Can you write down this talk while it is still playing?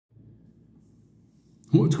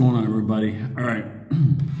What's going on, everybody? All right,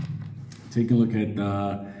 taking a look at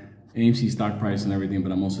the AMC stock price and everything,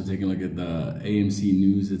 but I'm also taking a look at the AMC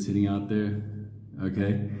news that's sitting out there.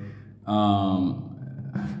 Okay,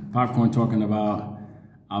 Popcorn talking about,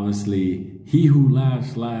 obviously, he who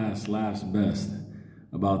laughs last best,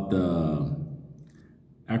 about the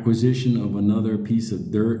acquisition of another piece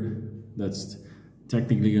of dirt that's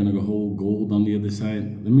technically gonna hold gold on the other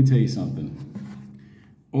side. Let me tell you something.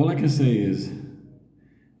 All I can say is,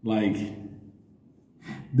 like,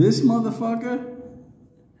 this motherfucker,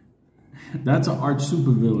 that's an arch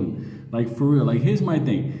supervillain. Like, for real. Like, here's my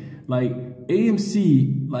thing. Like,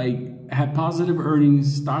 AMC, like, had positive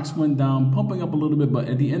earnings, stocks went down, pumping up a little bit, but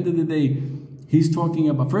at the end of the day, he's talking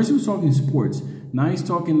about, first he was talking sports, now he's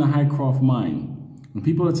talking the Hycroft mine. And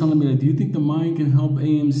people are telling me, like, do you think the mine can help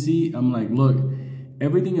AMC? I'm like, look,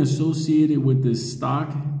 everything associated with this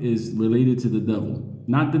stock is related to the devil.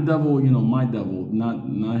 Not the devil, you know, my devil,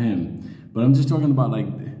 not him. But I'm just talking about, like,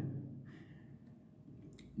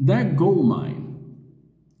 that gold mine,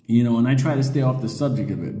 you know, and I try to stay off the subject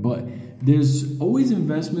of it, but there's always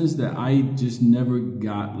investments that I just never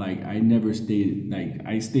got, like, I never stayed, like,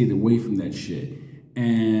 I stayed away from that shit.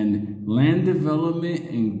 And land development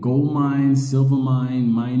and gold mine, silver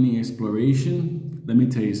mine, mining exploration, let me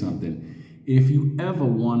tell you something. If you ever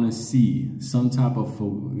want to see some type of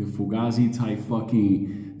Fugazi type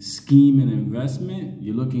fucking scheme and investment,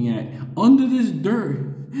 you're looking at, under this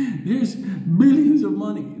dirt, there's billions of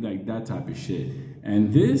money, like that type of shit.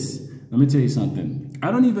 And this, let me tell you something. I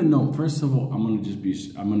don't even know. First of all, I'm gonna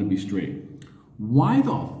be straight. Why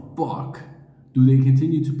the fuck do they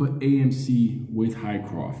continue to put AMC with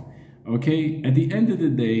Hycroft? Okay, at the end of the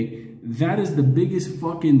day, that is the biggest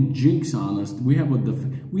fucking jinx on us.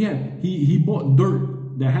 He bought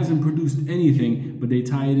dirt that hasn't produced anything, but they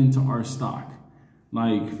tie it into our stock.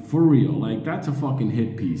 Like, for real, like, that's a fucking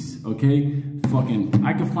hit piece, okay? Fucking,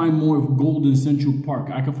 I could find more gold in Central Park.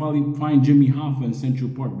 I could probably find Jimmy Hoffa in Central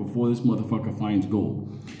Park before this motherfucker finds gold.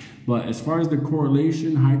 But as far as the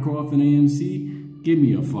correlation, Hycroft and AMC, give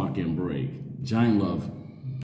me a fucking break. Giant love.